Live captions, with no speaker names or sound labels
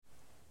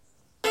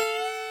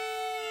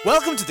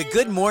Welcome to the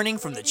Good Morning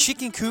from the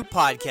Chicken Coop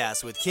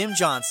podcast with Kim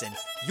Johnson,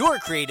 your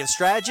creative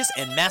strategist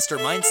and master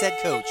mindset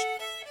coach.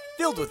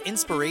 Filled with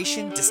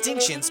inspiration,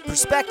 distinctions,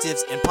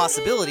 perspectives, and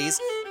possibilities,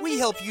 we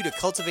help you to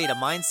cultivate a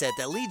mindset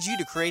that leads you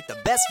to create the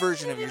best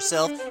version of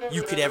yourself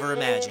you could ever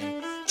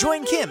imagine.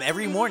 Join Kim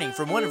every morning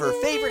from one of her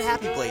favorite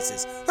happy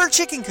places, her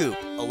chicken coop,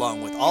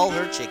 along with all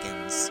her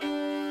chickens.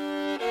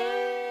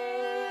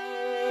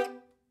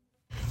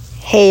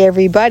 Hey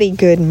everybody,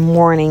 good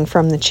morning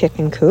from the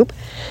chicken coop.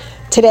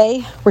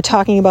 Today, we're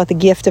talking about the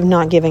gift of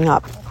not giving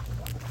up.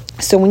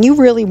 So when you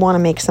really want to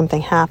make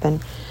something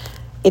happen,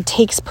 it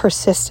takes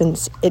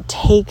persistence. It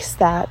takes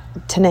that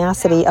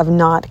tenacity of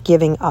not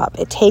giving up.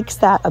 It takes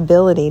that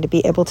ability to be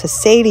able to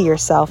say to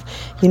yourself,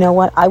 you know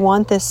what, I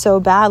want this so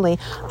badly.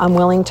 I'm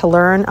willing to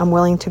learn. I'm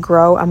willing to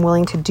grow. I'm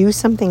willing to do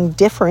something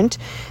different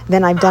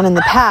than I've done in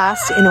the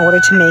past in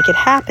order to make it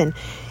happen.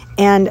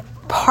 And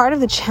part of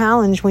the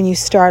challenge when you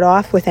start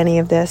off with any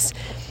of this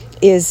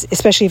is,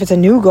 especially if it's a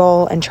new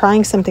goal and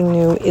trying something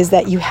new, is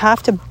that you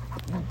have to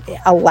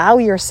allow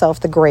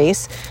yourself the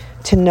grace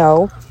to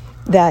know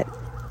that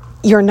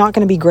you're not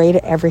going to be great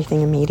at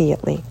everything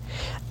immediately.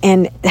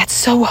 And that's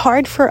so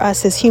hard for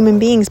us as human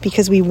beings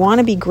because we want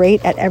to be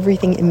great at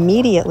everything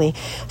immediately.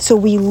 So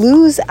we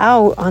lose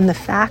out on the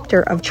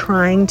factor of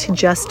trying to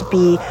just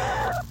be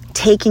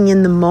taking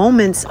in the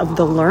moments of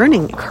the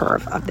learning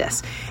curve of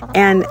this.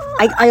 And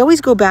I always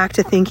go back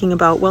to thinking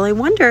about, well, I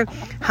wonder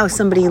how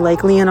somebody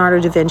like Leonardo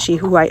da Vinci,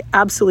 who I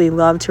absolutely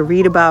love to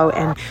read about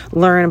and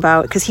learn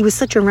about, because he was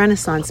such a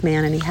Renaissance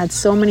man and he had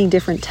so many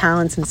different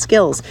talents and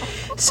skills.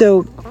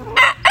 So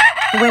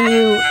when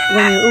you,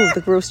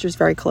 the rooster's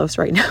very close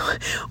right now.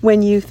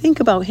 When you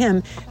think about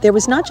him, there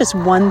was not just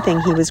one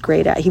thing he was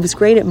great at. He was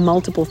great at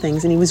multiple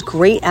things, and he was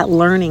great at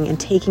learning and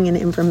taking in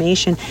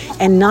information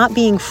and not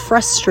being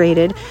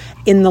frustrated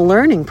in the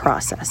learning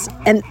process.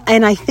 And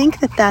I think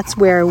that that's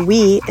where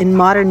we in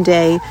modern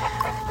day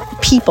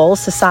people,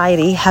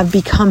 society, have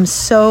become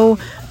so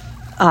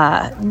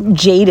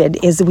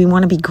jaded, is we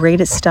want to be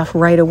great at stuff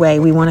right away.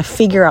 We want to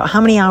figure out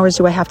how many hours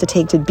do I have to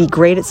take to be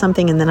great at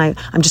something, and then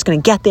I'm just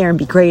going to get there and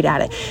be great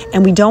at it.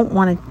 And we don't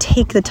want to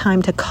take the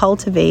time to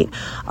cultivate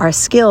our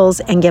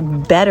skills and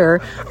get better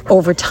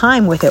over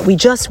time with it. We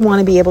just want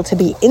to be able to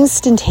be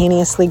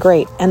instantaneously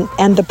great.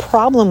 And the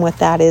problem with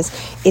that is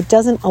it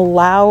doesn't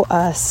allow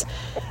us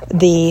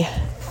the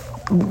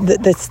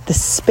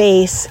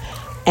space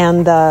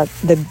and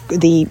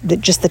the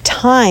just the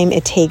time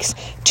it takes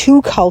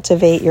to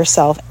cultivate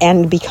yourself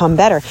and become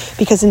better.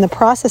 Because in the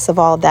process of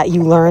all of that,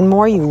 you learn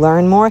more,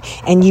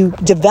 and you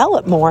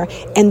develop more.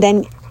 And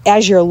then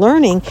as you're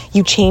learning,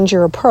 you change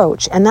your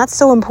approach. And that's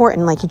so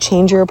important. Like, you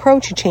change your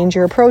approach, you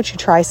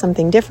try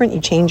something different, you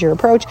change your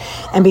approach.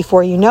 And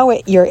before you know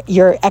it, you're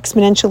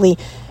exponentially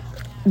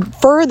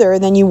further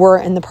than you were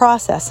in the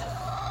process.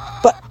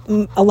 But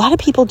a lot of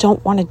people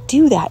don't want to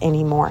do that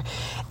anymore.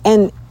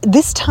 And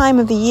this time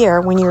of the year,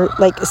 when you're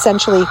like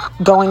essentially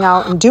going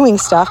out and doing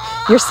stuff,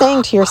 you're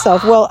saying to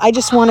yourself, well, I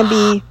just want to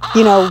be,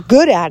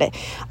 good at it.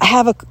 I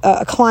have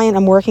a client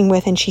I'm working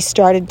with, and she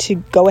started to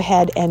go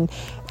ahead and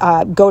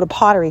go to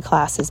pottery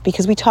classes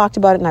because we talked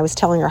about it, and I was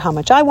telling her how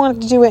much I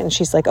wanted to do it. And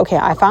she's like, okay,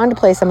 I found a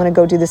place. I'm going to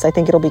go do this. I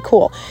think it'll be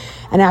cool.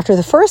 And after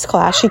the first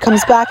class, she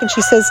comes back and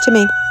she says to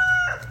me,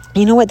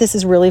 you know what, this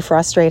is really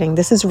frustrating.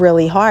 This is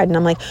really hard. And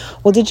I'm like,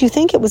 well, did you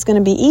think it was going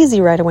to be easy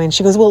right away? And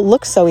she goes, well, it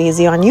looks so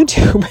easy on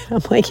YouTube.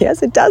 And I'm like,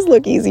 yes, it does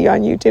look easy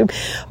on YouTube,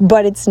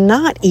 but it's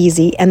not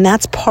easy. And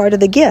that's part of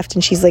the gift.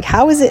 And she's like,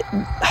 how is it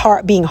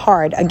being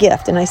hard a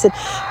gift? And I said,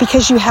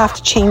 because you have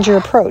to change your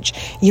approach.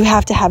 You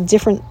have to have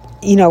different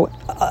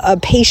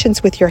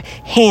patience with your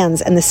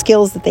hands and the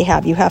skills that they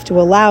have. You have to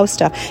allow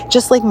stuff.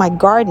 Just like my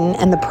garden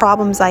and the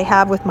problems I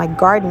have with my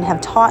garden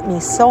have taught me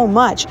so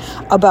much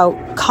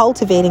about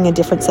cultivating a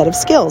different set of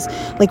skills.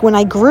 Like when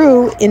I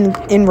grew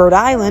in Rhode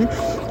Island,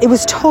 it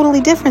was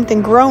totally different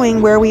than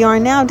growing where we are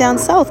now down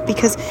south,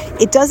 because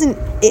it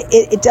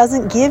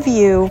doesn't give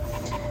you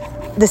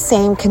the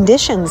same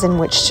conditions in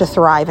which to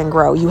thrive and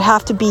grow. You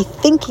have to be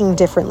thinking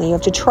differently. You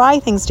have to try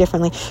things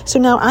differently. So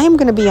now I am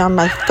going to be on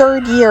my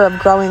third year of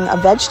growing a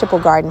vegetable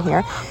garden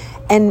here,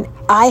 and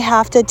I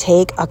have to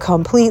take a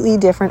completely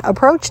different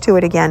approach to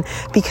it again,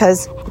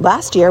 because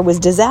last year was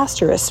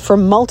disastrous for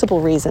multiple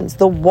reasons.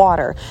 The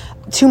water,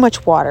 too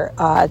much water,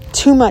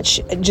 too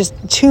much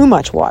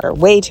water,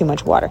 way too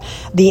much water.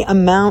 The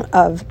amount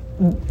of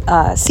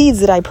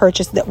seeds that I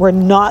purchased that were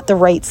not the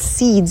right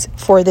seeds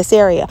for this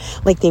area.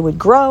 Like, they would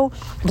grow,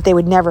 but they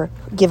would never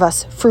give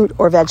us fruit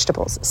or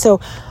vegetables. So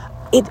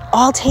it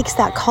all takes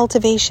that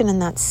cultivation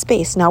and that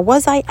space. Now,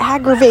 was I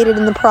aggravated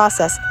in the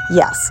process?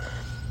 Yes.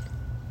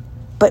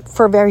 But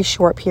for a very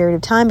short period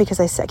of time, because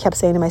I kept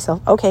saying to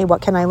myself, okay,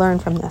 what can I learn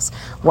from this?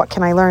 What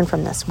can I learn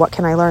from this? What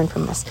can I learn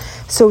from this?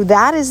 So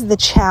that is the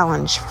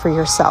challenge for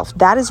yourself.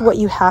 That is what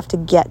you have to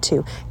get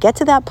to. Get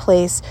to that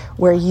place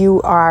where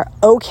you are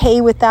okay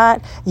with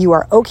that. You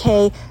are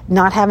okay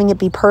not having it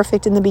be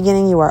perfect in the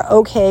beginning. You are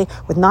okay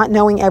with not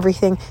knowing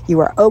everything.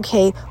 You are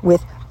okay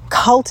with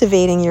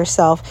cultivating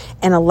yourself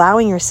and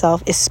allowing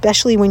yourself,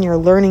 especially when you're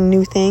learning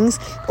new things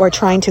or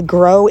trying to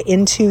grow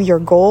into your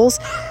goals,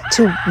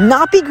 to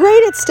not be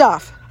great at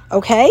stuff,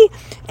 okay?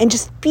 And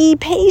just be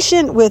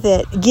patient with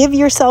it. Give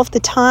yourself the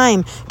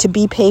time to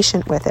be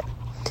patient with it.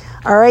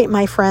 All right,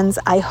 my friends,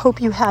 I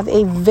hope you have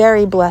a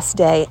very blessed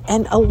day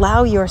and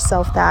allow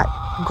yourself that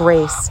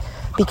grace,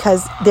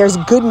 because there's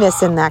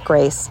goodness in that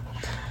grace.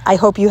 I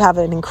hope you have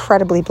an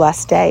incredibly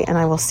blessed day, and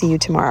I will see you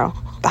tomorrow.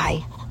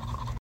 Bye.